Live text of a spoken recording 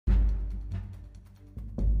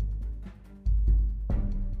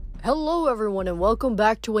Hello everyone and welcome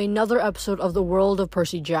back to another episode of The World of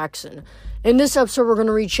Percy Jackson. In this episode we're going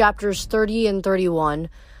to read chapters 30 and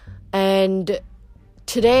 31, and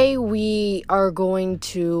today we are going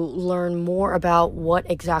to learn more about what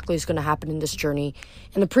exactly is going to happen in this journey.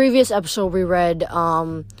 In the previous episode we read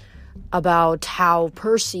about how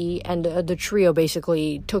Percy and the trio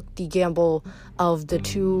basically took the gamble of the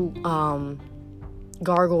two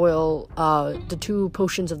the two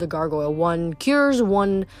potions of the gargoyle. One cures,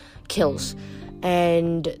 one kills.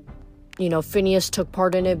 And, Phineas took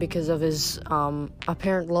part in it because of his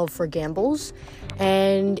apparent love for gambles.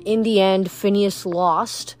 And in the end, Phineas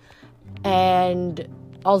lost. And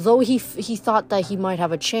although he thought that he might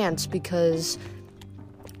have a chance because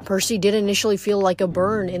Percy did initially feel like a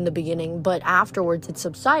burn in the beginning, but afterwards it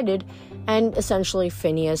subsided, and essentially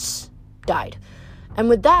Phineas died. And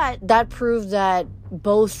with that proved that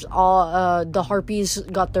both the Harpies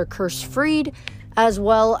got their curse freed, as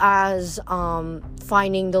well as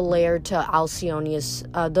finding the lair to Alcyonius,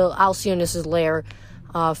 the Alcyonius' lair.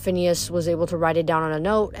 Phineas was able to write it down on a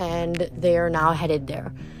note, and they are now headed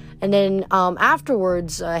there. And then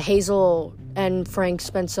afterwards, Hazel and Frank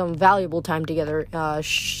spent some valuable time together,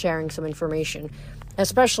 sharing some information,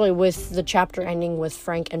 especially with the chapter ending with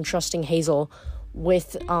Frank entrusting Hazel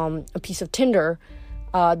with a piece of tinder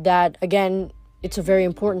that, again, it's a very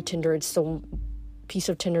important tinder. It's the piece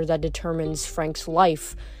of tinder that determines Frank's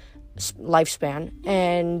lifespan,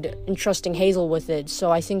 and entrusting Hazel with it. So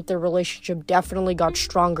I think their relationship definitely got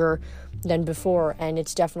stronger than before, and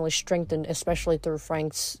it's definitely strengthened, especially through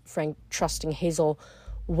Frank trusting Hazel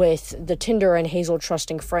with the tinder and Hazel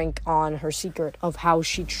trusting Frank on her secret of how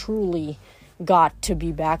she truly got to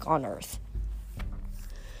be back on Earth.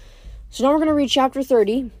 So now we're going to read chapter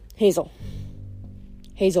 30. Hazel.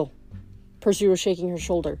 Percy was shaking her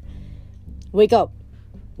shoulder. Wake up.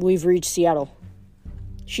 We've reached Seattle.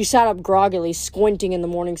 She sat up groggily, squinting in the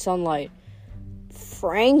morning sunlight.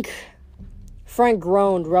 Frank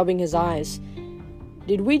groaned, rubbing his eyes.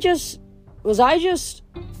 Was I just...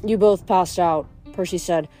 You both passed out, Percy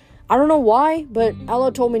said. I don't know why, but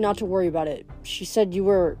Ella told me not to worry about it. She said you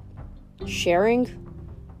were... Sharing,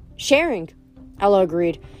 Ella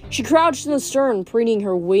agreed. She crouched in the stern, preening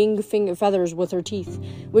her wing feathers with her teeth,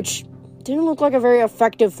 which didn't look like a very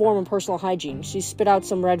effective form of personal hygiene. She spit out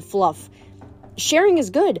some red fluff. Sharing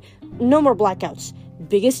is good. No more blackouts.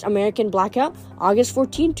 Biggest American blackout, August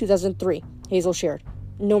 14, 2003. Hazel shared.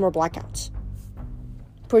 No more blackouts.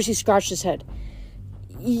 Percy scratched his head.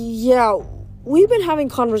 Yeah, we've been having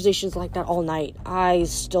conversations like that all night. I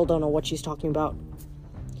still don't know what she's talking about.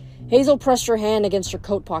 Hazel pressed her hand against her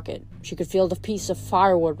coat pocket. She could feel the piece of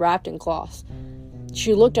firewood wrapped in cloth.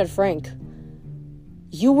 She looked at Frank.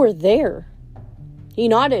 You were there. He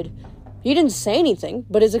nodded. He didn't say anything,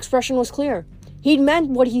 but his expression was clear. He'd meant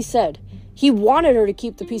what he said. He wanted her to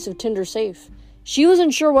keep the piece of tinder safe. She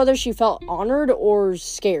wasn't sure whether she felt honored or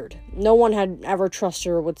scared. No one had ever trusted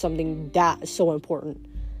her with something that so important.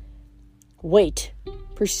 Wait,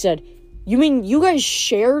 Percy said. You mean you guys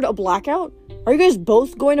shared a blackout? Are you guys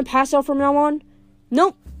both going to pass out from now on?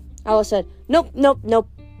 Nope, Ella said. Nope. No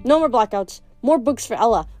more blackouts. More books for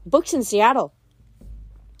Ella. Books in Seattle.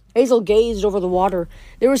 Hazel gazed over the water.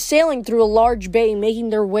 They were sailing through a large bay, making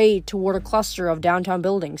their way toward a cluster of downtown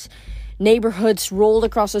buildings. Neighborhoods rolled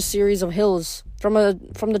across a series of hills. From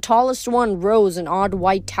the tallest one rose an odd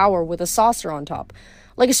white tower with a saucer on top,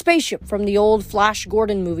 like a spaceship from the old Flash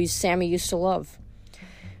Gordon movies Sammy used to love.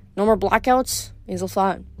 No more blackouts, Hazel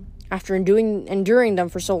thought. After enduring them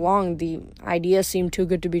for so long, the idea seemed too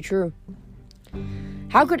good to be true.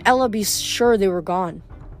 How could Ella be sure they were gone?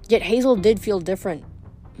 Yet Hazel did feel different.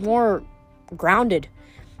 More grounded,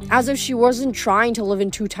 as if she wasn't trying to live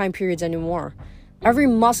in two time periods anymore. Every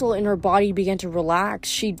muscle in her body began to relax.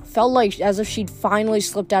 She felt like as if she'd finally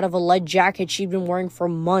slipped out of a lead jacket she'd been wearing for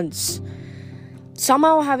months.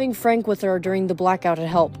 Somehow having Frank with her during the blackout had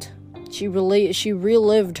helped. She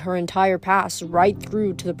relived her entire past right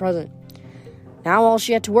through to the present. Now all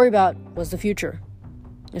she had to worry about was the future,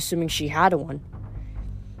 assuming she had one.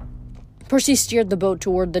 Percy steered the boat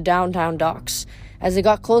toward the downtown docks. As they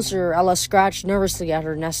got closer, Ella scratched nervously at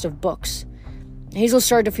her nest of books. Hazel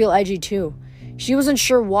started to feel edgy too. She wasn't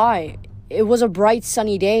sure why. It was a bright,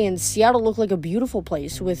 sunny day, and Seattle looked like a beautiful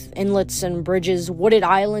place, with inlets and bridges, wooded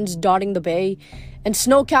islands dotting the bay, and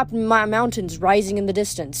snow-capped mountains rising in the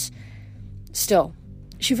distance. Still,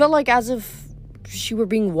 she felt like as if she were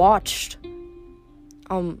being watched.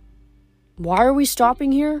 Why are we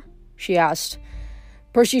stopping here? She asked.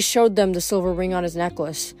 Percy showed them the silver ring on his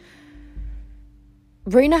necklace.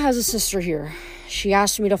 Raina has a sister here. She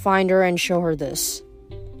asked me to find her and show her this.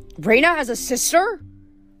 Raina has a sister?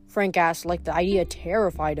 Frank asked, like the idea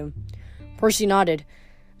terrified him. Percy nodded.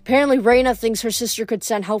 Apparently Reyna thinks her sister could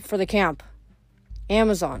send help for the camp.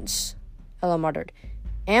 Amazons, Ella muttered.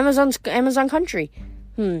 Amazon country.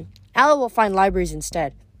 Ella will find libraries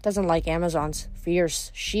instead. Doesn't like Amazons.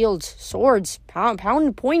 Fierce. Shields. Swords. Pound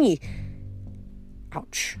and pointy.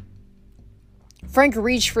 Ouch. Frank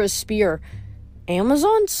reached for his spear.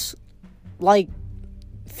 Amazons? Like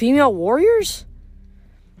female warriors?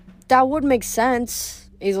 That would make sense,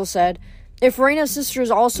 Hazel said. If Reyna's sister is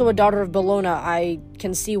also a daughter of Bellona, I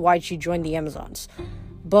can see why she joined the Amazons.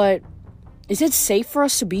 But is it safe for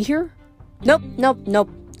us to be here? Nope,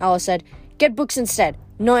 Ella said. Get books instead.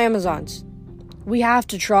 No Amazons. We have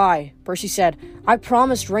to try, Percy said. I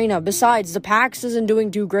promised Reyna. Besides, the Pax isn't doing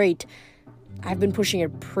too great. I've been pushing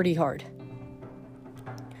it pretty hard.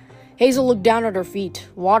 Hazel looked down at her feet.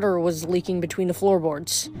 Water was leaking between the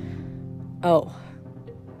floorboards. Oh.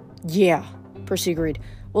 Yeah, Percy agreed.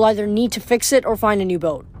 We'll either need to fix it or find a new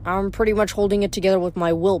boat. I'm pretty much holding it together with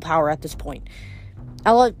my willpower at this point.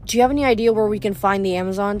 Ella, do you have any idea where we can find the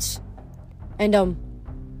Amazons? And,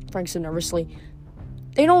 Frank said nervously,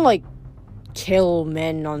 they don't, kill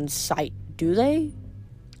men on sight, do they?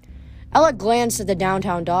 Ella glanced at the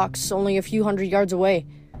downtown docks, only a few hundred yards away.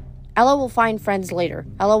 Ella will find friends later.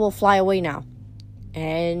 Ella will fly away now.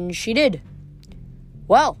 And she did.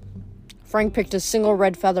 Well, Frank picked a single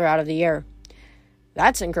red feather out of the air.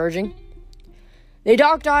 That's encouraging. They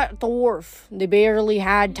docked at the wharf. They barely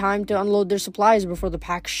had time to unload their supplies before the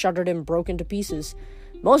pack shuddered and broke into pieces.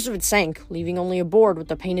 Most of it sank, leaving only a board with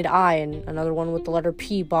a painted eye and another one with the letter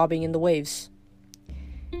P bobbing in the waves.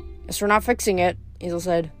 Guess we're not fixing it, Hazel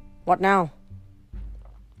said. What now?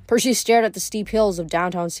 Percy stared at the steep hills of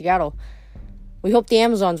downtown Seattle. We hope the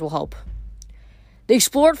Amazons will help. They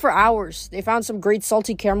explored for hours. They found some great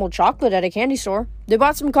salty caramel chocolate at a candy store. They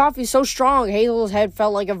bought some coffee so strong Hazel's head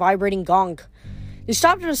felt like a vibrating gong. They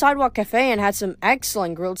stopped at a sidewalk cafe and had some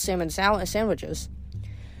excellent grilled salmon sandwiches.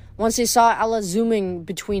 Once they saw Ella zooming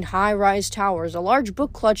between high-rise towers, a large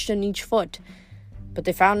book clutched in each foot. But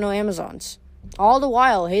they found no Amazons. All the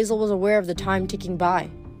while, Hazel was aware of the time ticking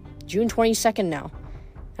by. June 22nd now,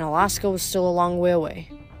 and Alaska was still a long way away.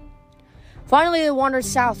 Finally, they wandered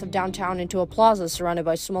south of downtown into a plaza surrounded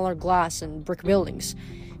by smaller glass and brick buildings.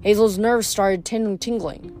 Hazel's nerves started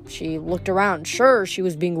tingling. She looked around, sure she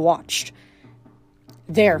was being watched.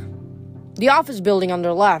 There. The office building on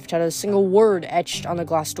their left had a single word etched on the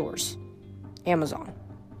glass doors. Amazon.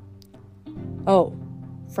 Oh,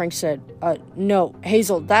 Frank said. No,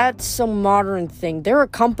 Hazel, that's a modern thing. They're a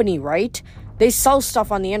company, right? They sell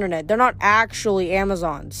stuff on the internet. They're not actually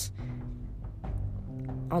Amazons.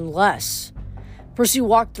 Unless. Percy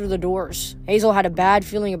walked through the doors. Hazel had a bad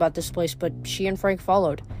feeling about this place, but she and Frank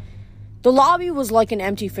followed. The lobby was like an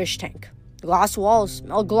empty fish tank. Glass walls,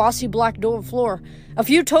 a glossy black floor, a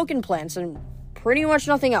few token plants, and pretty much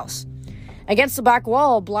nothing else. Against the back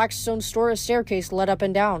wall, a black stone staircase led up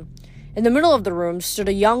and down. In the middle of the room stood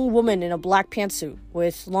a young woman in a black pantsuit,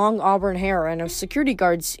 with long auburn hair and a security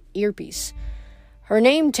guard's earpiece. Her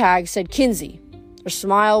name tag said Kinsey. Her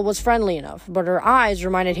smile was friendly enough, but her eyes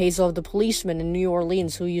reminded Hazel of the policemen in New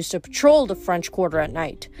Orleans who used to patrol the French Quarter at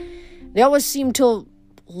night. They always seemed to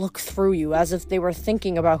look through you, as if they were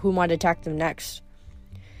thinking about who might attack them next.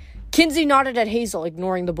 Kinsey nodded at Hazel,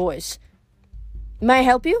 ignoring the boys. May I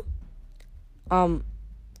help you?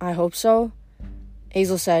 I hope so,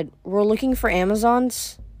 Hazel said. We're looking for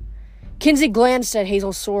Amazons. Kinsey glanced at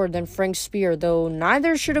Hazel's sword, then Frank's spear, though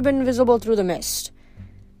neither should have been visible through the mist.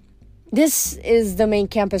 This is the main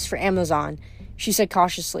campus for Amazon, she said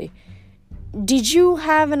cautiously. Did you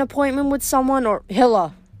have an appointment with someone or...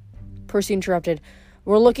 Hilla, Percy interrupted.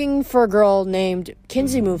 We're looking for a girl named...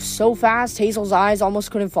 Kinsey moved so fast, Hazel's eyes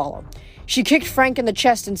almost couldn't follow. She kicked Frank in the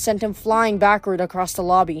chest and sent him flying backward across the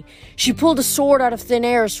lobby. She pulled a sword out of thin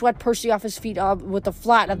air, swept Percy off his feet with the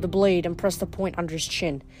flat of the blade, and pressed the point under his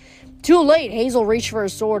chin. Too late, Hazel reached for her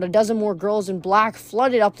sword. A dozen more girls in black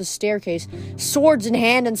flooded up the staircase, swords in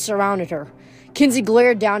hand, and surrounded her. Kinsey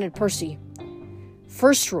glared down at Percy.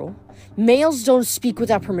 First rule, males don't speak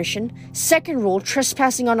without permission. Second rule,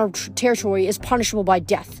 trespassing on our territory is punishable by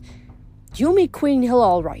death. You'll meet Queen Hill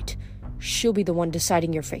all right. She'll be the one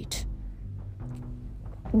deciding your fate.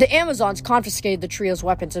 The Amazons confiscated the trio's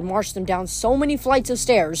weapons and marched them down so many flights of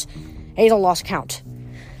stairs, Hazel lost count.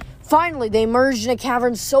 Finally, they emerged in a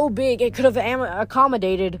cavern so big it could have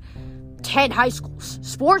accommodated 10 high schools,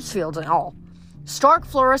 sports fields and all. Stark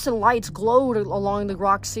fluorescent lights glowed along the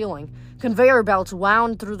rock ceiling. Conveyor belts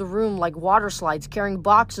wound through the room like water slides, carrying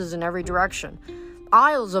boxes in every direction.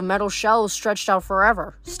 Aisles of metal shelves stretched out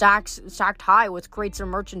forever, stacked high with crates of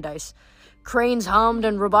merchandise. Cranes hummed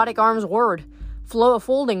and robotic arms whirred,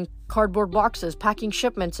 folding cardboard boxes, packing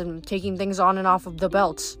shipments, and taking things on and off of the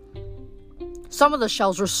belts. Some of the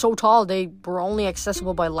shelves were so tall they were only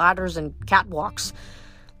accessible by ladders and catwalks,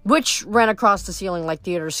 which ran across the ceiling like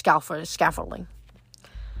theater scaffolding.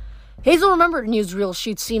 Hazel remembered newsreel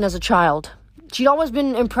she'd seen as a child. She'd always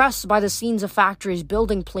been impressed by the scenes of factories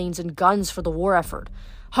building planes and guns for the war effort.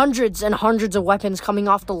 Hundreds and hundreds of weapons coming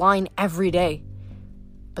off the line every day.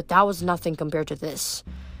 But that was nothing compared to this.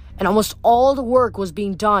 And almost all the work was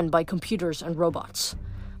being done by computers and robots.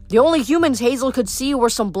 The only humans Hazel could see were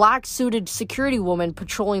some black-suited security women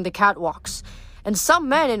patrolling the catwalks, and some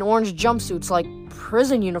men in orange jumpsuits like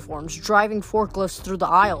prison uniforms driving forklifts through the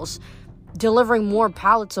aisles, delivering more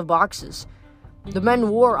pallets of boxes. The men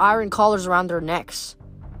wore iron collars around their necks.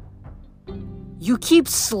 "You keep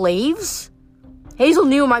slaves?" Hazel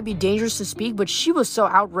knew it might be dangerous to speak, but she was so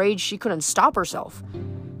outraged she couldn't stop herself.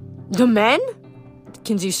 "The men?"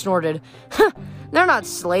 Kinsey snorted. "They're not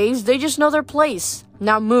slaves, they just know their place.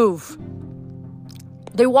 Now move."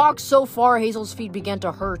 They walked so far Hazel's feet began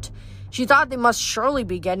to hurt. She thought they must surely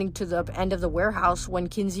be getting to the end of the warehouse when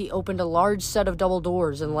Kinsey opened a large set of double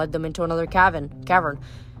doors and led them into another cavern,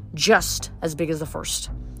 just as big as the first.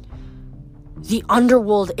 "The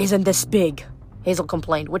underworld isn't this big," Hazel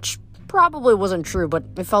complained, which probably wasn't true, but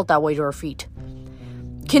it felt that way to her feet.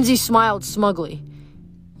 Kinsey smiled smugly.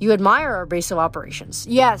 "You admire our base of operations.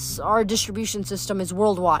 Yes, our distribution system is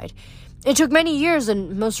worldwide. It took many years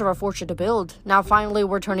and most of our fortune to build. Now finally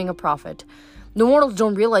we're turning a profit. The mortals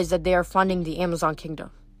don't realize that they are funding the Amazon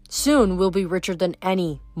kingdom. Soon we'll be richer than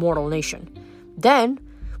any mortal nation. Then,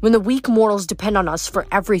 when the weak mortals depend on us for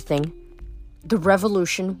everything, the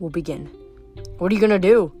revolution will begin." "What are you gonna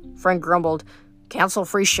do?" Frank grumbled. "Cancel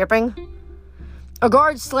free shipping?" A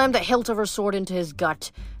guard slammed the hilt of her sword into his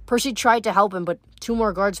gut. Percy tried to help him, but 2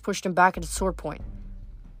 more guards pushed him back at his sword point.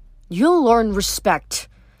 "You'll learn respect,"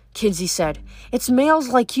 Kinsey said. "It's males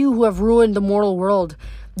like you who have ruined the mortal world.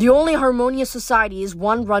 The only harmonious society is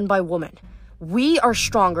one run by women. We are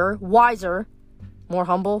stronger, wiser, more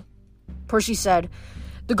humble," Percy said.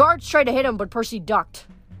 The guards tried to hit him, but Percy ducked.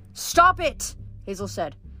 "Stop it," Hazel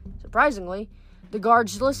said. Surprisingly, the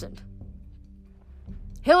guards listened.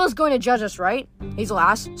 "Hilla's going to judge us, right?" Hazel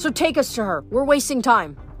asked. "So take us to her. We're wasting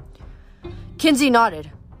time." Kinsey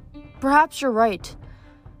nodded. "Perhaps you're right.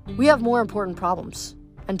 We have more important problems.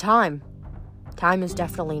 And time. Time is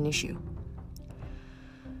definitely an issue."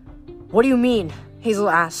 "What do you mean?" Hazel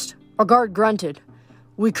asked. A guard grunted.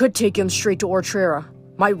 "We could take him straight to Ortrera.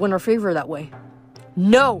 Might win our favor that way."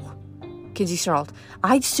 "No!" Kinsey snarled.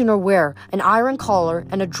 "I'd sooner wear an iron collar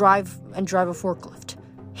and drive a forklift.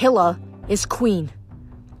 Hilla is queen."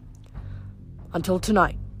 "Until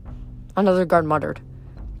tonight," another guard muttered.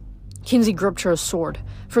 Kinsey gripped her sword.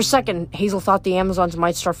 For a second, Hazel thought the Amazons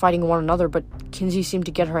might start fighting one another, but Kinsey seemed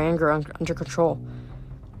to get her anger under control.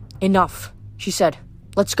 "Enough," she said.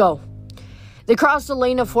 "Let's go." They crossed a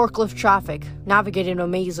lane of forklift traffic, navigated a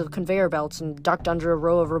maze of conveyor belts, and ducked under a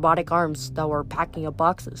row of robotic arms that were packing up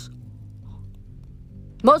boxes.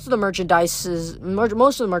 Most of the merchandise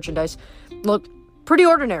looked pretty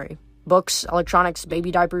ordinary. Books, electronics,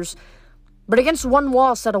 baby diapers. But against one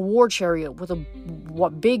wall sat a war chariot with a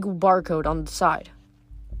big barcode on the side.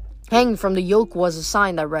 Hanging from the yoke was a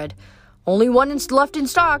sign that read, "Only one left in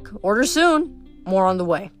stock. Order soon. More on the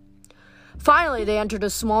way." Finally, they entered a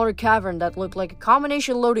smaller cavern that looked like a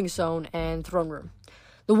combination loading zone and throne room.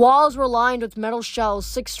 The walls were lined with metal shelves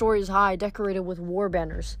 6 stories high, decorated with war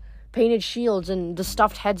banners, painted shields, and the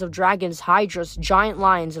stuffed heads of dragons, hydras, giant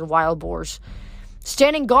lions, and wild boars.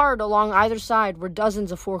 Standing guard along either side were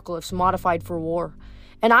dozens of forklifts modified for war.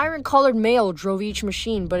 An iron-colored male drove each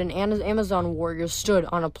machine, but an Amazon warrior stood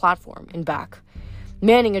on a platform in back,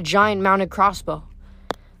 manning a giant mounted crossbow.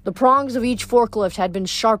 The prongs of each forklift had been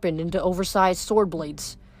sharpened into oversized sword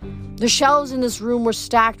blades. The shelves in this room were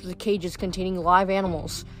stacked with cages containing live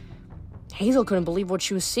animals. Hazel couldn't believe what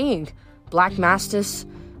she was seeing. Black mastiffs,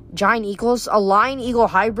 giant eagles, a lion-eagle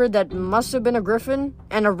hybrid that must have been a griffin,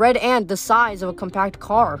 and a red ant the size of a compact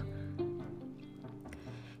car.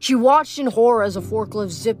 She watched in horror as a forklift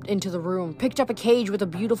zipped into the room, picked up a cage with a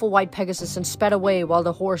beautiful white Pegasus, and sped away while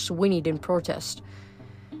the horse whinnied in protest.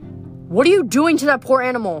 "What are you doing to that poor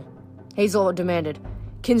animal?" Hazel demanded.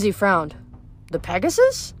 Kinsey frowned. "The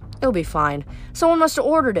Pegasus? It'll be fine. Someone must have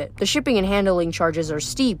ordered it. The shipping and handling charges are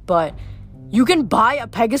steep, but you can buy a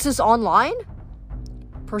Pegasus online?"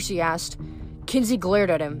 Percy asked. Kinsey glared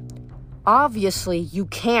at him. "Obviously, you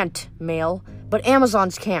can't, male, but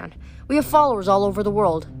Amazons can. We have followers all over the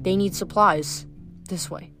world. They need supplies.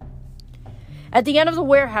 This way." At the end of the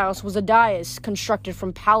warehouse was a dais constructed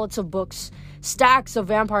from pallets of books, stacks of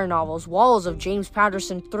vampire novels, walls of James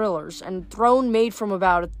Patterson thrillers, and throne made from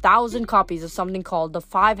about 1,000 copies of something called The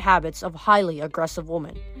 5 Habits of Highly Aggressive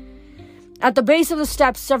Women. At the base of the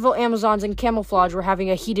steps, several Amazons in camouflage were having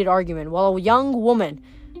a heated argument, while a young woman,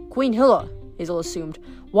 Queen Hilla, Hazel assumed,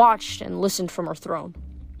 watched and listened from her throne.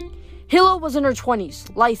 Hilla was in her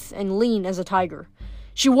 20s, lithe and lean as a tiger.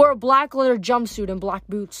 She wore a black leather jumpsuit and black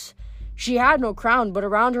boots. She had no crown, but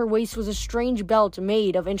around her waist was a strange belt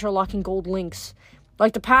made of interlocking gold links,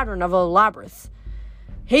 like the pattern of a labyrinth.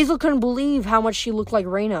 Hazel couldn't believe how much she looked like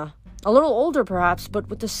Reyna. A little older, perhaps, but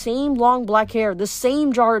with the same long black hair, the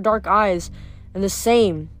same dark eyes, and the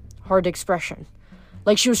same hard expression.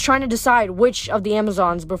 Like she was trying to decide which of the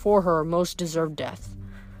Amazons before her most deserved death.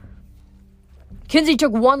 Kinsey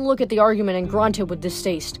took one look at the argument and grunted with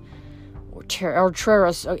distaste.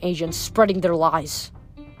 Terra's agents spreading their lies.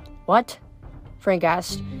 What? Frank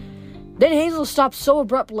asked. Then Hazel stopped so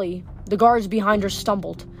abruptly, the guards behind her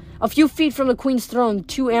stumbled. A few feet from the Queen's throne,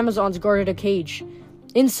 2 Amazons guarded a cage.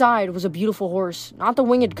 Inside was a beautiful horse, not the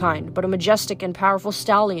winged kind, but a majestic and powerful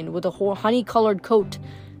stallion with a honey-colored coat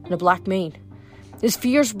and a black mane. His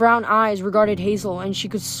fierce brown eyes regarded Hazel, and she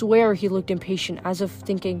could swear he looked impatient, as if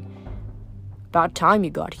thinking, "About time you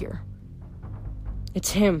got here."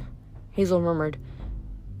 "It's him," Hazel murmured.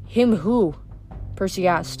 "Him who?" Percy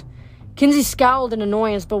asked. Kinsey scowled in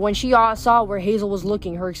annoyance, but when she saw where Hazel was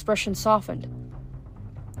looking, her expression softened.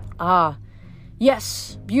 "Ah,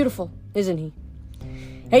 yes, beautiful, isn't he?"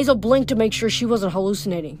 Hazel blinked to make sure she wasn't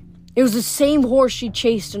hallucinating. It was the same horse she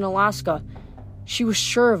chased in Alaska. She was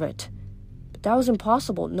sure of it. But that was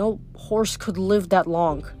impossible. No horse could live that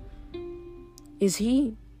long. "Is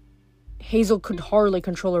he?" Hazel could hardly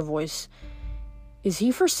control her voice. "Is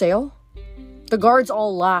he for sale?" The guards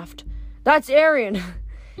all laughed. "That's Arian,"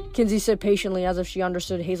 Kinsey said patiently, as if she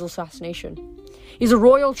understood Hazel's fascination. "He's a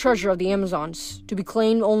royal treasure of the Amazons, to be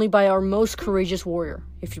claimed only by our most courageous warrior,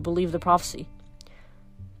 if you believe the prophecy."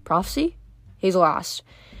 "Prophecy?" Hazel asked.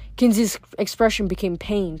 Kinsey's expression became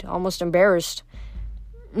pained, almost embarrassed.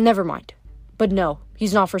 "Never mind. But no,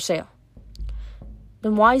 he's not for sale."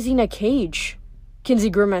 "Then why is he in a cage?" Kinsey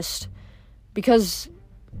grimaced. "Because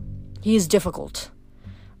he is difficult."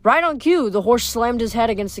 Right on cue, the horse slammed his head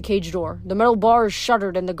against the cage door. The metal bars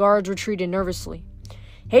shuddered and the guards retreated nervously.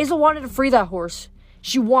 Hazel wanted to free that horse.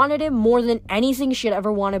 She wanted it more than anything she had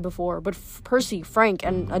ever wanted before, but Percy, Frank,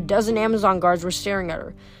 and a dozen Amazon guards were staring at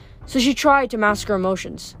her, so she tried to mask her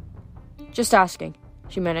emotions. "Just asking,"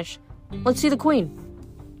 she managed. "Let's see the Queen."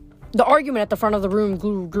 The argument at the front of the room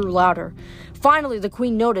grew louder. Finally, the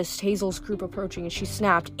Queen noticed Hazel's group approaching, and she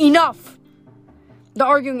snapped, "Enough!" The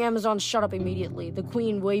arguing Amazons shut up immediately. The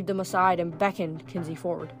Queen waved them aside and beckoned Kinsey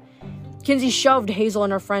forward. Kinsey shoved Hazel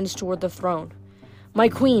and her friends toward the throne. "My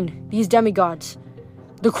Queen, these demigods."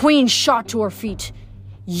 The Queen shot to her feet.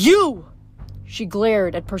 "You!" She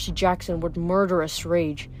glared at Percy Jackson with murderous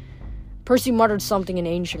rage. Percy muttered something in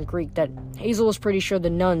ancient Greek that Hazel was pretty sure the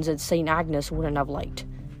nuns at St. Agnes wouldn't have liked.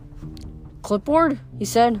 "Clipboard?" he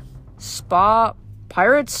said. "Spa?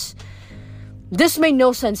 Pirates?" This made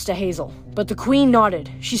no sense to Hazel, but the Queen nodded.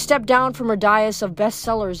 She stepped down from her dais of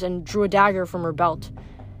bestsellers and drew a dagger from her belt.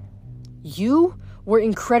 "You were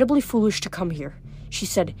incredibly foolish to come here," she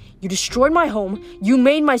said. "You destroyed my home. You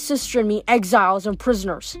made my sister and me exiles and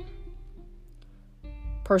prisoners."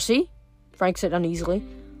 "Percy?" Frank said uneasily.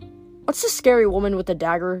 "What's the scary woman with the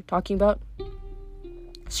dagger talking about?"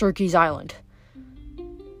 Circe's Island,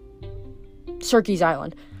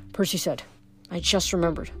 Percy said. "I just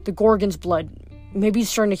remembered. The Gorgon's blood. Maybe it's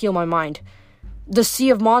starting to heal my mind. The Sea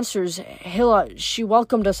of Monsters. Hilla, she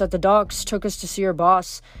welcomed us at the docks, took us to see her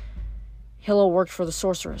boss. Hilla worked for the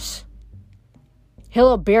sorceress."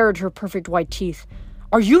 Hilla bared her perfect white teeth.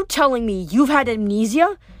 "Are you telling me you've had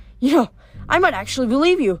amnesia? You know, I might actually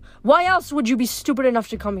believe you. Why else would you be stupid enough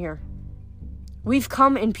to come here?" "We've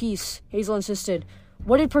come in peace," Hazel insisted.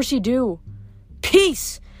 "What did Percy do?"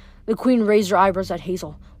 "Peace!" The Queen raised her eyebrows at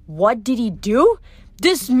Hazel. "What did he do?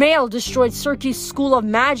 This male destroyed Circe's school of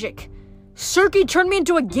magic. Circe turned me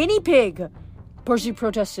into a guinea pig," Percy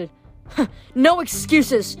protested. "No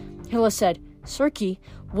excuses," Hilla said. "Circe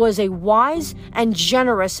was a wise and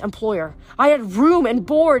generous employer. I had room and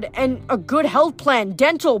board and a good health plan,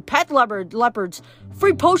 dental, pet leopards,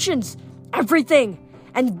 free potions, everything.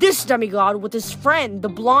 And this demigod with his friend, the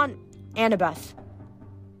blonde Annabeth."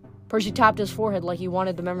 Percy tapped his forehead like he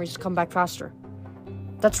wanted the memories to come back faster.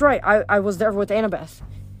 "That's right, I was there with Annabeth.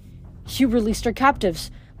 You released her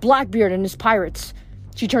captives, Blackbeard and his pirates."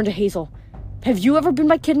 She turned to Hazel. "Have you ever been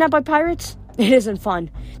kidnapped by pirates? It isn't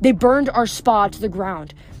fun. They burned our spa to the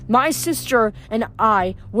ground. My sister and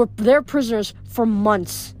I were their prisoners for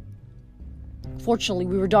months. Fortunately,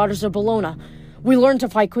 we were daughters of Bellona. We learned to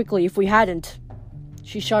fight quickly. If we hadn't,"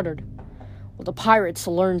 she shuddered, "well, the pirates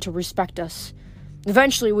learned to respect us.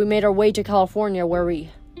 Eventually, we made our way to California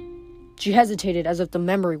She hesitated as if the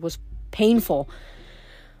memory was painful.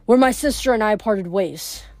 "Where my sister and I parted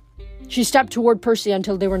ways." She stepped toward Percy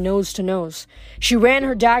until they were nose to nose. She ran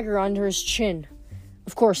her dagger under his chin.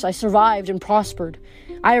 "Of course, I survived and prospered.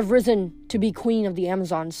 I have risen to be queen of the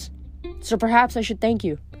Amazons. So perhaps I should thank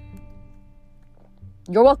you."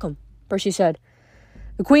 "You're welcome," Percy said.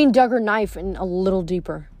 The queen dug her knife in a little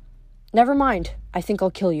deeper. "Never mind. I think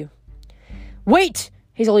I'll kill you." "Wait!"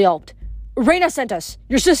 Hazel yelped. "Reyna sent us.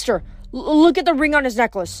 Your sister. Look at the ring on his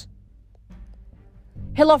necklace."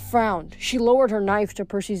 Hilla frowned. She lowered her knife to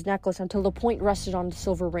Percy's necklace until the point rested on the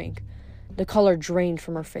silver ring. The color drained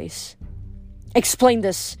from her face. "Explain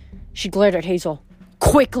this." She glared at Hazel.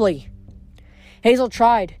 "Quickly!" Hazel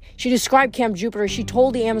tried. She described Camp Jupiter. She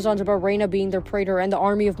told the Amazons about Reyna being their praetor and the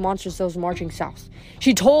army of monsters that was marching south.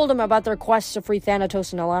 She told them about their quest to free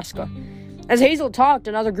Thanatos in Alaska. As Hazel talked,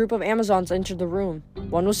 another group of Amazons entered the room.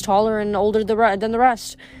 One was taller and older than the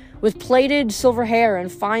rest, with plaited silver hair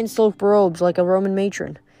and fine silk robes like a Roman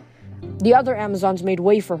matron. The other Amazons made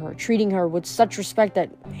way for her, treating her with such respect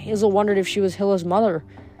that Hazel wondered if she was Hilla's mother,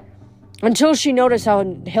 until she noticed how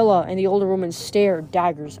Hilla and the older woman stared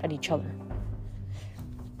daggers at each other.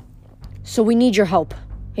 "So we need your help,"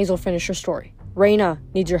 Hazel finished her story. "Reyna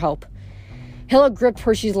needs your help." Hilla gripped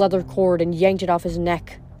Percy's leather cord and yanked it off his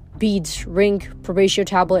neck. Beads, ring, probatio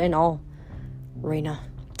tablet, and all. "Reyna,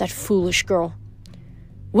 that foolish girl."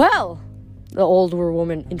 "Well," the older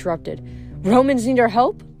woman interrupted, "Romans need our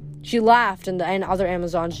help?" She laughed, and other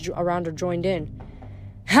Amazons around her joined in.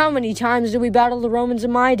 "How many times did we battle the Romans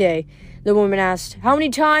in my day?" the woman asked. "How many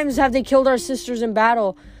times have they killed our sisters in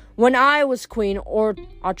battle when I was queen or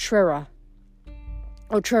Otrera?"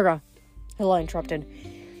 "Otrera," Hilla interrupted.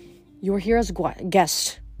 "You are here as a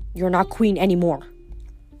guest. You're not queen anymore."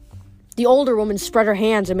 The older woman spread her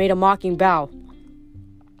hands and made a mocking bow.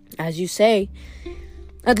 "As you say,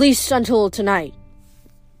 at least until tonight.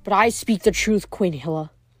 But I speak the truth, Queen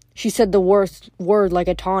Hilla." She said the word like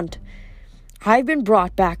a taunt. "I've been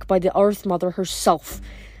brought back by the Earth Mother herself.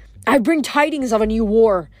 I bring tidings of a new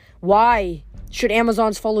war. Why should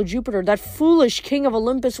Amazons follow Jupiter, that foolish king of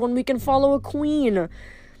Olympus, when we can follow a queen?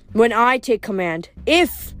 When I take command,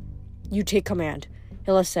 if you take command,"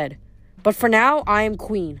 Hilla said. "But for now, I am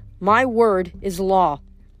queen. My word is law."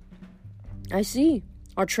 "I see."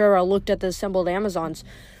 Otrera looked at the assembled Amazons,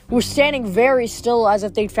 who were standing very still as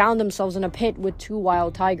if they'd found themselves in a pit with two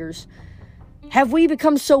wild tigers. "Have we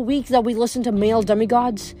become so weak that we listen to male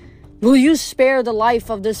demigods? Will you spare the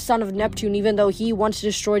life of this son of Neptune even though he once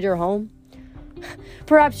destroyed your home?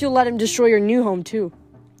 Perhaps you'll let him destroy your new home too."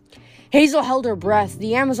 Hazel held her breath.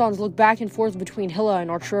 The Amazons looked back and forth between Hilla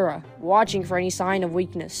and Otrera, watching for any sign of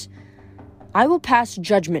weakness. "I will pass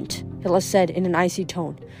judgment," Hilla said in an icy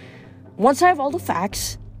tone. "Once I have all the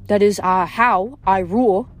facts, that is, how I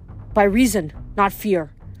rule, by reason, not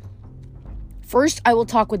fear. First, I will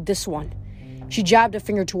talk with this one." She jabbed a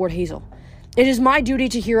finger toward Hazel. "It is my duty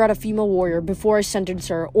to hear out a female warrior before I sentence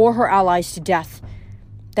her or her allies to death.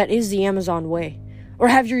 That is the Amazon way. Or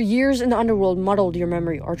have your years in the underworld muddled your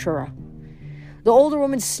memory, Otrera?" The older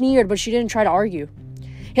woman sneered, but she didn't try to argue.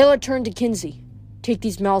 Hilla turned to Kinsey. "Take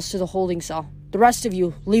these males to the holding cell. The rest of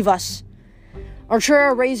you, leave us."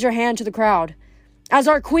 Otrera raised her hand to the crowd. "As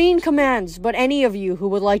our queen commands, but any of you who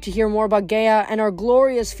would like to hear more about Gaia and our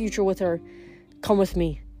glorious future with her, come with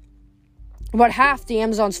me." About half the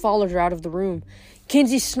Amazons followed her out of the room.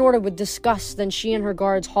 Kinsey snorted with disgust, then she and her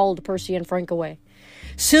guards hauled Percy and Frank away.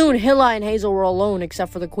 Soon, Hilla and Hazel were alone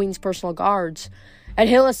except for the queen's personal guards. At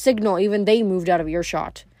Hilla's signal, even they moved out of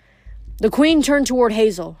earshot. The queen turned toward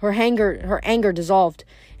Hazel. Her anger dissolved,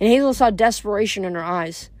 and Hazel saw desperation in her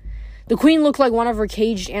eyes. The queen looked like one of her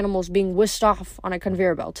caged animals being whisked off on a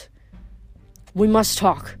conveyor belt. "We must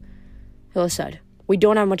talk," Hilla said. "We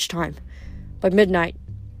don't have much time. By midnight,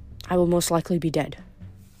 I will most likely be dead."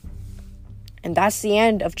 And that's the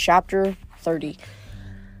end of chapter 30.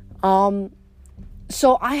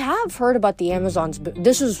 So I have heard about the Amazons, but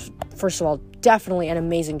this is, first of all, definitely an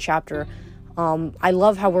amazing chapter. I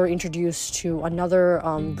love how we're introduced to another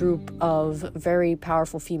group of very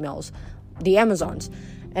powerful females, the Amazons.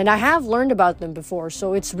 And I have learned about them before,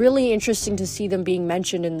 so it's really interesting to see them being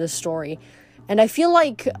mentioned in this story. And I feel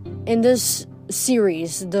like in this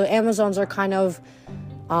series, the Amazons are kind of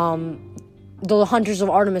the hunters of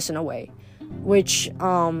Artemis in a way, which,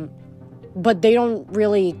 but they don't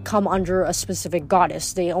really come under a specific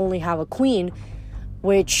goddess. They only have a queen,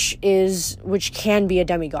 which can be a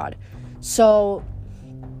demigod. So,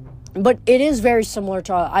 but it is very similar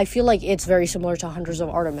to, I feel like it's very similar to Hunters of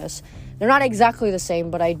Artemis. They're not exactly the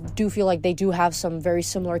same, but I do feel like they do have some very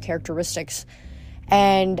similar characteristics.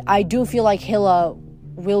 And I do feel like Hilla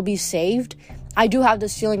will be saved. I do have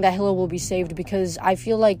this feeling that Hilla will be saved because I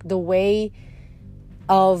feel like the way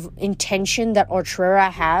of intention that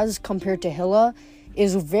Artrera has compared to Hilla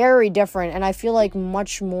is very different, and I feel like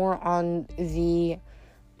much more on the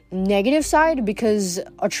negative side because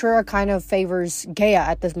Artrera kind of favors Gaia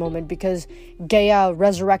at this moment because Gaia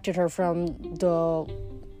resurrected her from the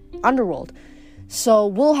underworld. So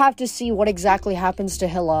we'll have to see what exactly happens to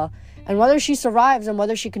Hilla and whether she survives and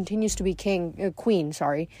whether she continues to be queen.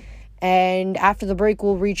 And after the break,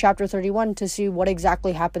 we'll read chapter 31 to see what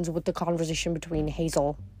exactly happens with the conversation between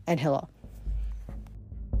Hazel and Hilla.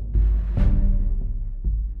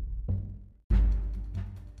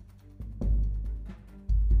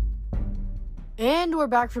 And we're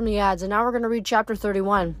back from the ads, and now we're going to read chapter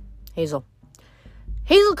 31. Hazel.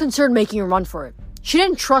 Hazel considered making a run for it. She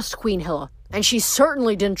didn't trust Queen Hilla, and she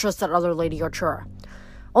certainly didn't trust that other lady, Artrera.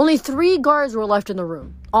 Only 3 guards were left in the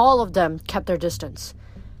room. All of them kept their distance.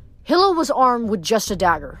 Hilla was armed with just a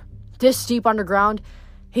dagger. This deep underground,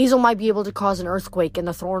 Hazel might be able to cause an earthquake in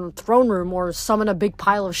the throne room or summon a big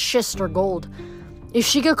pile of schist or gold. If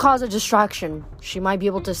she could cause a distraction, she might be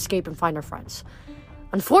able to escape and find her friends.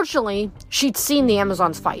 Unfortunately, she'd seen the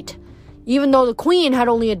Amazons fight. Even though the queen had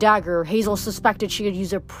only a dagger, Hazel suspected she could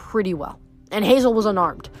use it pretty well. And Hazel was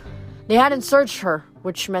unarmed. They hadn't searched her,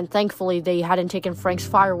 which meant thankfully they hadn't taken Frank's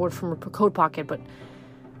firewood from her coat pocket, but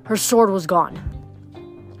her sword was gone.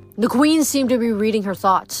 The queen seemed to be reading her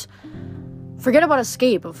thoughts. Forget about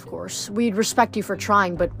escape, of course. We'd respect you for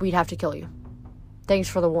trying, but we'd have to kill you. Thanks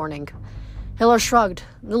for the warning. Hilla shrugged.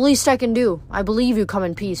 The least I can do. I believe you come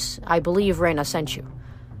in peace. I believe Reyna sent you.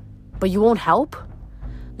 But you won't help?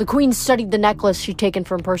 The queen studied the necklace she'd taken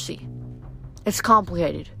from Percy. It's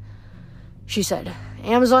complicated, she said.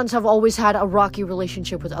 Amazons have always had a rocky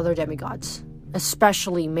relationship with other demigods,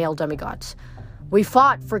 especially male demigods. We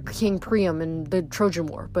fought for King Priam in the Trojan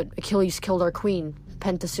War, but Achilles killed our queen,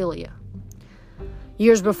 Penthesilea.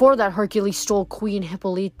 Years before that, Hercules stole Queen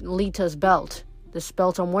Hippolyta's belt. This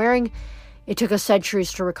belt I'm wearing, it took us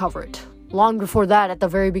centuries to recover it. Long before that, at the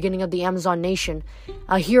very beginning of the Amazon nation,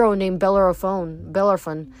 a hero named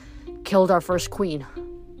Bellerophon killed our first queen,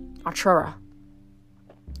 Artrera.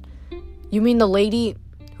 You mean the lady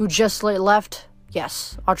who just left?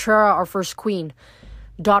 Yes, Artrera, our first queen,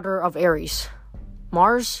 daughter of Ares.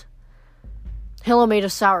 Mars? Hilla made a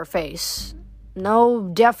sour face. No,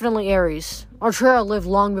 definitely Ares. Artrera lived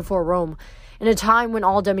long before Rome, in a time when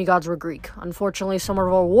all demigods were Greek. Unfortunately, some of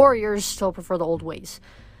our warriors still prefer the old ways.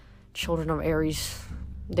 Children of Ares,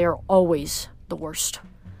 they're always the worst.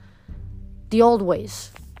 The old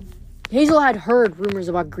ways. Hazel had heard rumors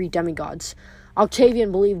about Greek demigods.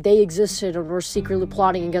 Octavian believed they existed and were secretly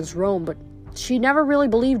plotting against Rome, but she never really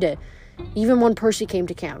believed it, even when Percy came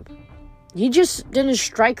to camp. He just didn't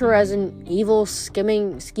strike her as an evil,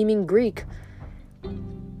 scheming Greek.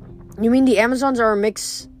 You mean the Amazons are a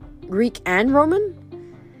mix Greek and Roman?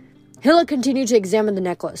 Hilla continued to examine the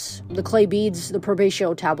necklace, the clay beads, the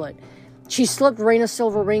probatio tablet. She slipped Reyna's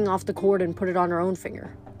silver ring off the cord and put it on her own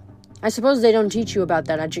finger. I suppose they don't teach you about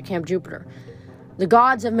that at Camp Jupiter. The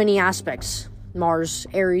gods have many aspects. Mars,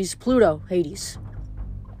 Ares, Pluto, Hades.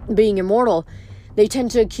 Being immortal, they tend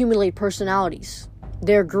to accumulate personalities.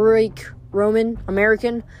 They're Greek, Roman,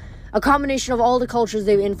 American, a combination of all the cultures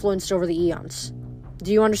they've influenced over the eons.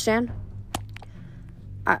 Do you understand?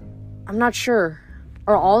 I'm not sure.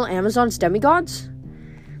 Are all Amazons demigods?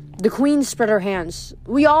 The queen spread her hands.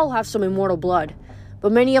 We all have some immortal blood,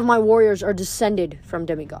 but many of my warriors are descended from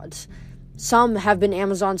demigods. Some have been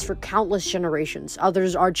Amazons for countless generations.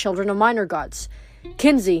 Others are children of minor gods.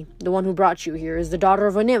 Kinsey, the one who brought you here, is the daughter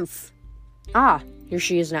of a nymph. Ah, here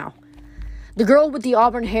she is now. The girl with the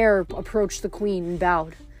auburn hair approached the queen and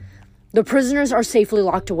bowed. The prisoners are safely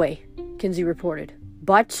locked away, Kinsey reported.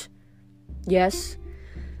 But, yes,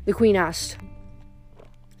 the queen asked.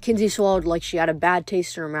 Kinsey swallowed like she had a bad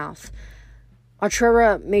taste in her mouth.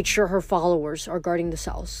 Artrera made sure her followers are guarding the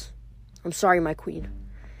cells. I'm sorry, my queen.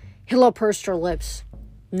 Hilla pursed her lips.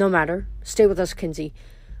 No matter. Stay with us, Kinsey.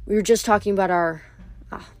 We were just talking about our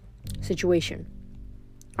situation.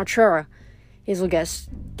 Artrera, Hazel guessed.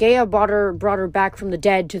 Gaia brought her back from the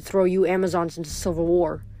dead to throw you Amazons into civil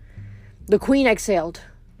war. The queen exhaled.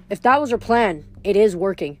 If that was her plan, it is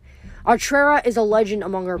working. Artrera is a legend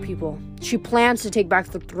among our people. She plans to take back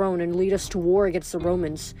the throne and lead us to war against the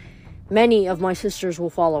Romans. Many of my sisters will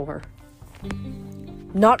follow her.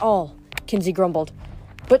 Not all, Kinsey grumbled.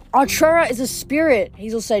 But Artrera is a spirit,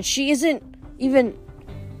 Hazel said. She isn't even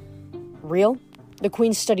real. The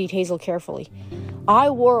queen studied Hazel carefully. I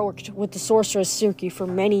worked with the sorceress Circe for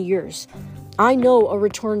many years. I know a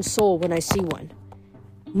returned soul when I see one.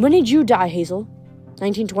 When did you die, Hazel?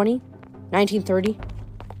 1920? 1930?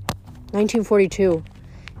 1942,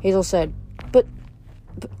 Hazel said. But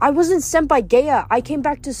I wasn't sent by Gaia. I came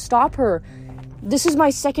back to stop her. This is my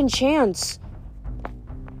second chance.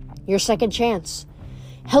 Your second chance.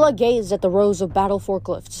 Hela gazed at the rows of battle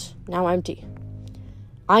forklifts, now empty.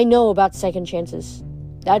 I know about second chances.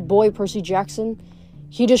 That boy, Percy Jackson,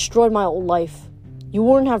 he destroyed my old life. You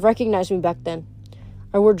wouldn't have recognized me back then.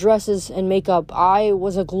 I wore dresses and makeup. I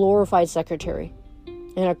was a glorified secretary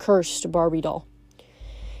and a cursed Barbie doll.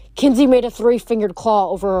 Kinsey made a 3-fingered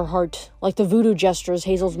claw over her heart, like the voodoo gestures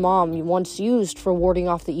Hazel's mom once used for warding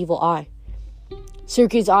off the evil eye.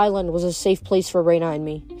 Circe's island was a safe place for Reyna and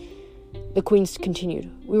me. The queen continued.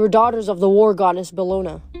 We were daughters of the war goddess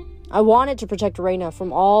Bellona. I wanted to protect Reyna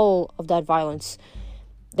from all of that violence.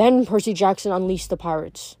 Then Percy Jackson unleashed the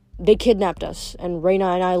pirates. They kidnapped us, and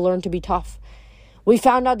Reyna and I learned to be tough. We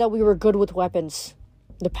found out that we were good with weapons.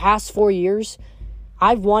 The past 4 years,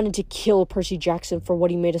 I've wanted to kill Percy Jackson for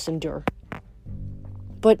what he made us endure.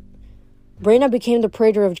 But Reyna became the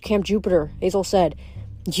praetor of Camp Jupiter, Hazel said.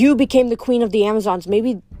 You became the queen of the Amazons.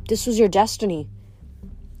 Maybe this was your destiny.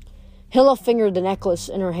 Hela fingered the necklace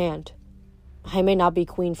in her hand. I may not be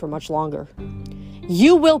queen for much longer.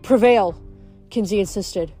 You will prevail, Kinsey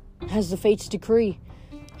insisted. As the fates decree,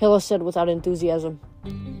 Hela said without enthusiasm.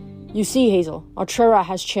 You see, Hazel, Artrera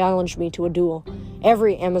has challenged me to a duel.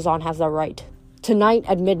 Every Amazon has that right. Tonight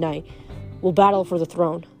at midnight, we'll battle for the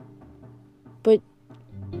throne. But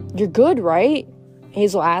you're good, right?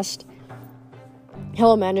 Hazel asked.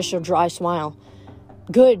 Hela managed a dry smile.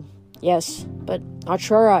 Good, yes, but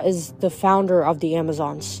Artrera is the founder of the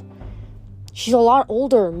Amazons. She's a lot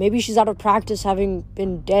older. Maybe she's out of practice having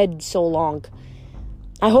been dead so long.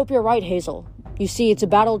 I hope you're right, Hazel. You see, it's a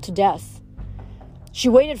battle to death. She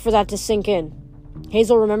waited for that to sink in.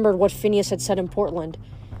 Hazel remembered what Phineas had said in Portland,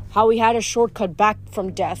 how he had a shortcut back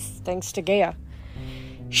from death thanks to Gaia.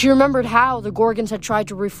 She remembered how the Gorgons had tried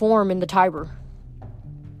to reform in the Tiber.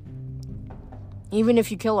 Even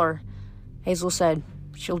if you kill her, Hazel said,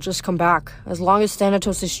 she'll just come back. As long as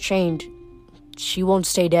Thanatos is chained, she won't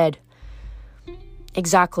stay dead.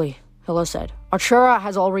 Exactly, Hela said. Artrera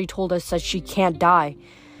has already told us that she can't die.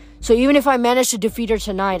 So even if I manage to defeat her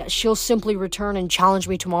tonight, she'll simply return and challenge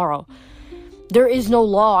me tomorrow. There is no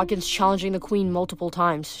law against challenging the queen multiple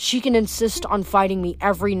times. She can insist on fighting me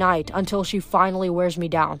every night until she finally wears me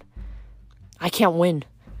down. I can't win.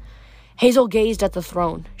 Hazel gazed at the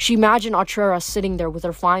throne. She imagined Artrera sitting there with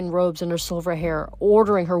her fine robes and her silver hair,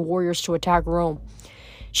 ordering her warriors to attack Rome.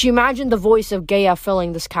 She imagined the voice of Gaia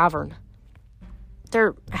filling this cavern.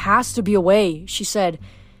 There has to be a way, she said.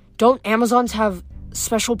 Don't Amazons have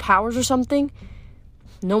special powers or something?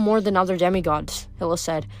 No more than other demigods, Hela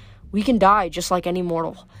said. We can die just like any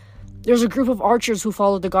mortal. There's a group of archers who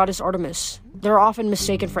follow the goddess Artemis. They're often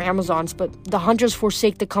mistaken for Amazons, but the hunters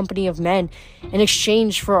forsake the company of men in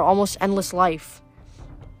exchange for almost endless life.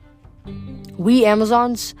 We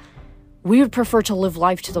Amazons, we would prefer to live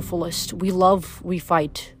life to the fullest. We love, we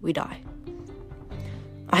fight, we die.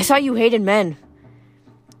 I thought you hated men.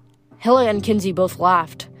 Hela and Kinsey both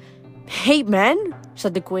laughed. Hate men?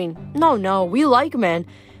 Said the queen. No, we like men.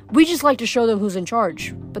 We just like to show them who's in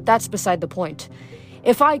charge. But that's beside the point.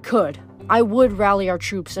 If I could, I would rally our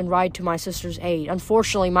troops and ride to my sister's aid.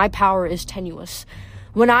 Unfortunately, my power is tenuous.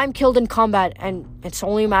 When I'm killed in combat, and it's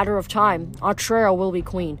only a matter of time, Artrera will be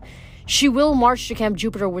queen. She will march to Camp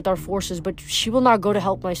Jupiter with our forces, but she will not go to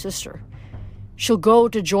help my sister. She'll go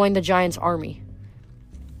to join the giant's army.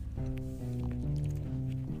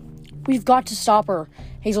 We've got to stop her,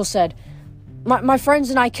 Hazel said. My friends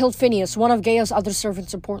and I killed Phineas, one of Gaia's other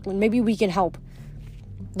servants in Portland. Maybe we can help.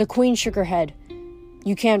 The queen shook her head.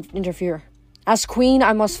 You can't interfere. As queen,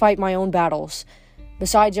 I must fight my own battles.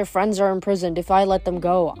 Besides, your friends are imprisoned. If I let them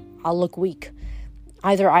go, I'll look weak.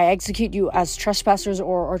 Either I execute you as trespassers,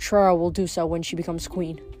 or Artrera will do so when she becomes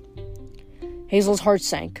queen. Hazel's heart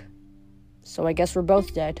sank. So I guess we're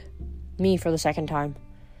both dead. Me for the second time.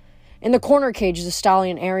 In the corner cage, the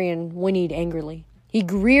stallion Arion whinnied angrily. He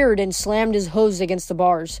reared and slammed his hooves against the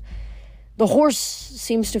bars. The horse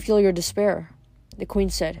seems to feel your despair, the queen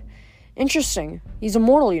said. Interesting. He's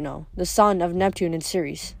immortal, you know, the son of Neptune and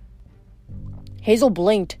Ceres. Hazel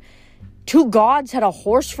blinked. 2 gods had a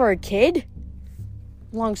horse for a kid?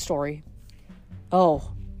 Long story.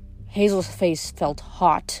 Oh, Hazel's face felt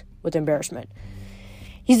hot with embarrassment.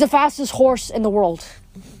 He's the fastest horse in the world,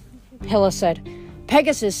 Hela said.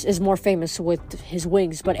 Pegasus is more famous with his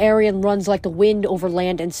wings, but Arion runs like the wind over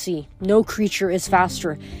land and sea. No creature is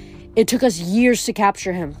faster. It took us years to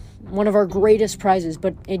capture him, one of our greatest prizes,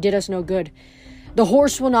 but it did us no good. The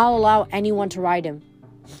horse will not allow anyone to ride him.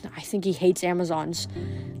 I think he hates Amazons,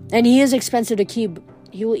 and he is expensive to keep.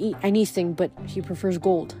 He will eat anything, but he prefers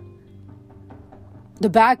gold. The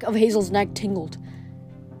back of Hazel's neck tingled.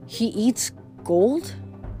 He eats gold?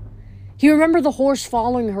 He remembered the horse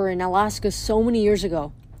following her in Alaska so many years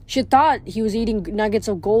ago. She had thought he was eating nuggets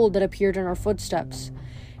of gold that appeared in her footsteps.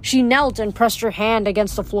 She knelt and pressed her hand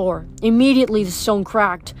against the floor. Immediately the stone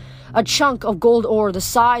cracked. A chunk of gold ore the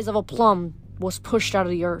size of a plum was pushed out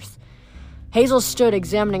of the earth. Hazel stood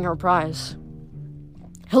examining her prize.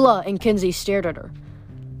 Hilla and Kinsey stared at her.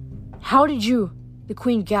 How did you? The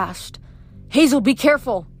queen gasped. Hazel, be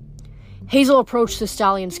careful! Hazel approached the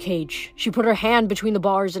stallion's cage. She put her hand between the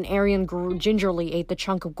bars and Arion gingerly ate the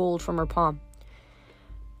chunk of gold from her palm.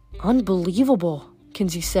 Unbelievable,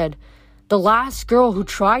 Kinsey said. The last girl who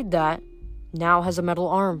tried that now has a metal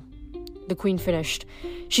arm. The queen finished.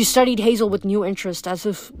 She studied Hazel with new interest, as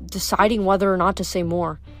if deciding whether or not to say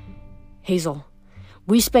more. Hazel,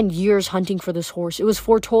 we spent years hunting for this horse. It was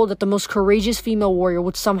foretold that the most courageous female warrior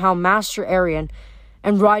would somehow master Arion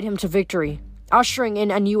and ride him to victory, ushering in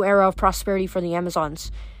a new era of prosperity for the Amazons.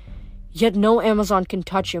 Yet no Amazon can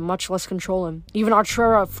touch him, much less control him. Even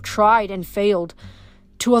Artura tried and failed.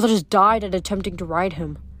 2 others died at attempting to ride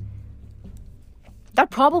him. That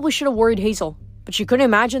probably should have worried Hazel, but she couldn't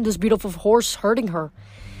imagine this beautiful horse hurting her.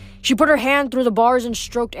 She put her hand through the bars and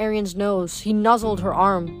stroked Arion's nose. He nuzzled her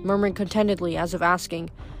arm, murmuring contentedly as if asking,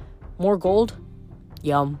 More gold?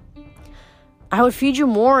 Yum. I would feed you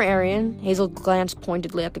more, Arion. Hazel glanced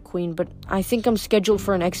pointedly at the queen, but I think I'm scheduled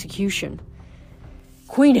for an execution.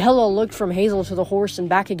 Queen Hilla looked from Hazel to the horse and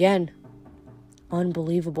back again.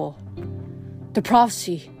 Unbelievable. The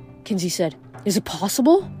prophecy, Kinsey said. Is it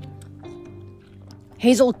possible?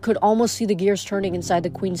 Hazel could almost see the gears turning inside the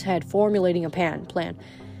queen's head, formulating a plan.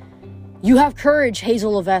 You have courage,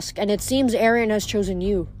 Hazel Levesque, and it seems Arion has chosen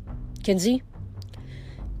you. Kinsey?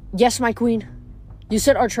 Yes, my queen. You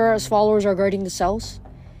said Artura's followers are guarding the cells?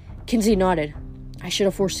 Kinsey nodded. I should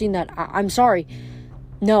have foreseen that. I'm sorry.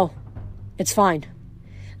 No, it's fine.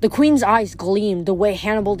 The queen's eyes gleamed the way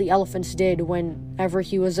Hannibal the elephant's did whenever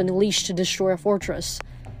he was unleashed to destroy a fortress.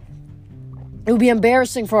 It would be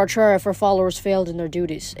embarrassing for Artura if her followers failed in their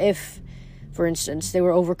duties. If, for instance, they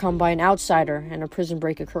were overcome by an outsider and a prison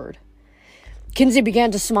break occurred. Kinsey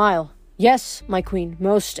began to smile. Yes, my queen,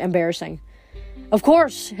 most embarrassing. Of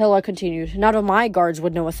course, Hilla continued, none of my guards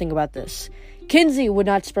would know a thing about this. Kinsey would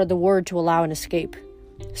not spread the word to allow an escape.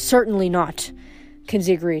 Certainly not,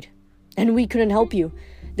 Kinsey agreed. And we couldn't help you.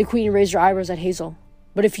 The queen raised her eyebrows at Hazel.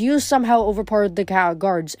 But if you somehow overpowered the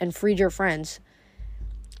guards and freed your friends,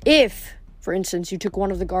 if, for instance, you took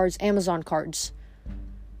one of the guards' Amazon cards,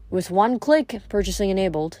 with one click, purchasing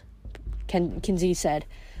enabled, Kinsey said,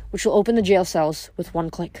 which will open the jail cells with one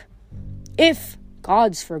click. If,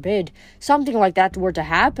 gods forbid, something like that were to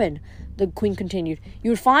happen, the queen continued,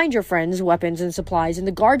 you would find your friends' weapons and supplies in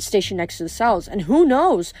the guard station next to the cells, and who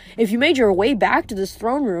knows, if you made your way back to this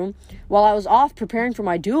throne room while I was off preparing for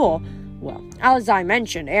my duel, well, as I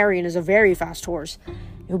mentioned, Arion is a very fast horse.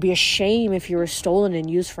 It would be a shame if he were stolen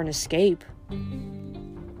and used for an escape.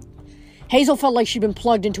 Hazel felt like she'd been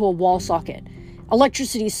plugged into a wall socket.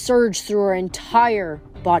 Electricity surged through her entire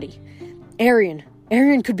body. Arion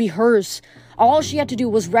could be hers. All she had to do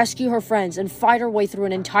was rescue her friends and fight her way through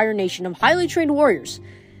an entire nation of highly trained warriors.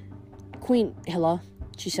 Queen Hilla,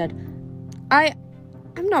 she said, I'm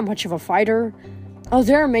not much of a fighter. Oh,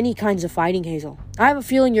 there are many kinds of fighting, Hazel. I have a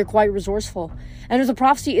feeling you're quite resourceful. And if the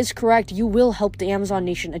prophecy is correct, you will help the Amazon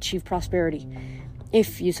nation achieve prosperity.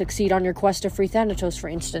 If you succeed on your quest to free Thanatos, for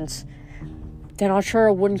instance. Then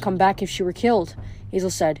Artura wouldn't come back if she were killed,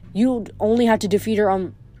 Hazel said. You'd only have to defeat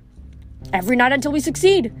her every night until we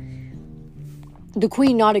succeed. The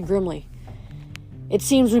queen nodded grimly. It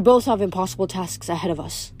seems we both have impossible tasks ahead of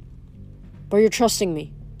us. But you're trusting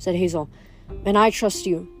me, said Hazel. And I trust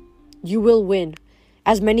you. You will win,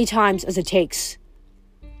 as many times as it takes.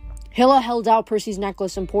 Hilla held out Percy's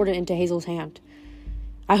necklace and poured it into Hazel's hand.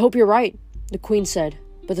 I hope you're right, the queen said.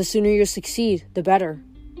 But the sooner you succeed, the better.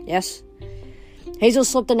 Yes? Hazel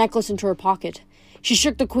slipped the necklace into her pocket. She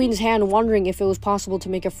shook the queen's hand, wondering if it was possible to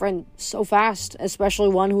make a friend so fast, especially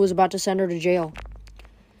one who was about to send her to jail.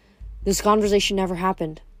 This conversation never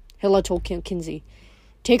happened, Hilla told Kinsey.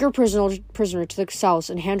 Take her prisoner to the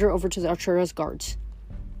cells and hand her over to the Artura's guards.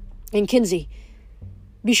 And Kinsey,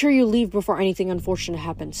 be sure you leave before anything unfortunate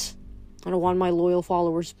happens. I don't want my loyal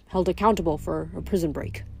followers held accountable for a prison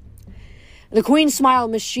break. The queen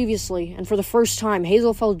smiled mischievously, and for the first time,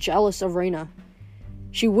 Hazel felt jealous of Reyna.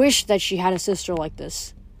 She wished that she had a sister like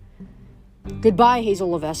this. "Goodbye,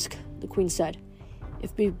 Hazel Levesque," the queen said.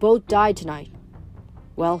 "If we both die tonight,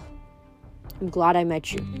 well, I'm glad I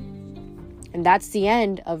met you." And that's the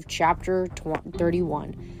end of chapter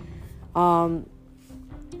 31.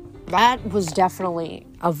 That was definitely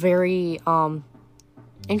a very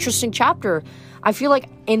interesting chapter. I feel like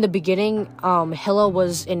in the beginning, Hilla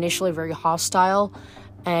was initially very hostile,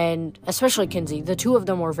 and especially Kinsey. The two of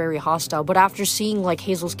them were very hostile. But after seeing like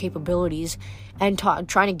Hazel's capabilities and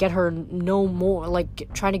trying to get her know more, like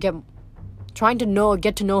trying to get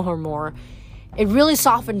to know her more, it really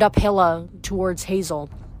softened up Hilla towards Hazel.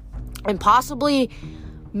 And possibly,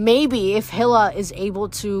 maybe if Hilla is able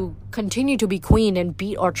to continue to be queen and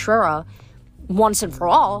beat Artrera once and for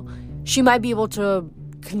all, she might be able to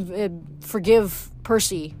forgive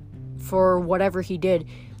Percy for whatever he did.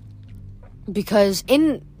 Because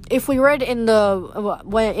if we read in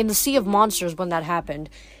the Sea of Monsters when that happened,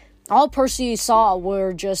 all Percy saw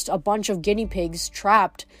were just a bunch of pirates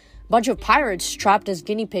trapped as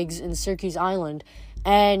guinea pigs in Circe's Island,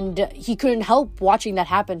 and he couldn't help watching that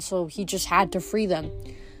happen, so he just had to free them.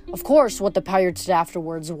 Of course, what the pirates did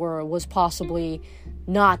afterwards was possibly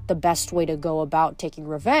not the best way to go about taking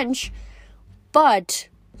revenge, but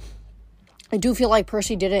I do feel like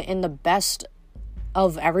Percy did it in the best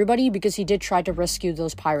of everybody, because he did try to rescue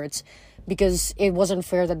those pirates, because it wasn't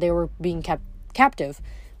fair that they were being kept captive,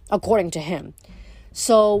 according to him.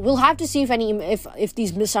 So we'll have to see if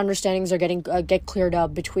these misunderstandings are get cleared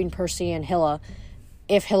up between Percy and Hilla,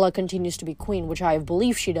 if Hilla continues to be queen, which I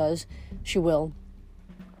believe she will.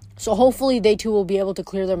 So hopefully they two will be able to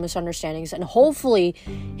clear their misunderstandings, and hopefully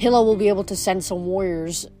Hilla will be able to send some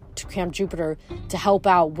warriors to Camp Jupiter to help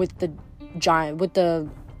out with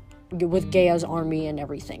Gaia's army and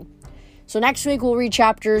everything. So next week we'll read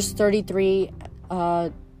chapters 32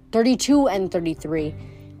 and 33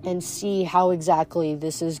 and see how exactly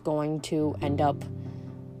this is going to end up.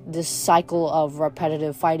 This cycle of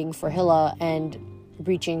repetitive fighting for Hilla and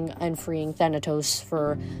reaching and freeing Thanatos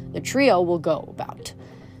for the trio will go about.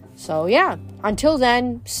 So yeah, until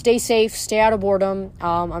then, stay safe, stay out of boredom.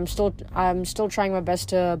 I'm still trying my best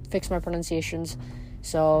to fix my pronunciations,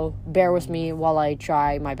 so bear with me while I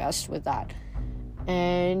try my best with that.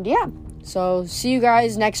 And yeah, so see you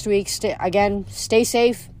guys next week. Stay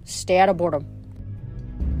safe, stay out of boredom.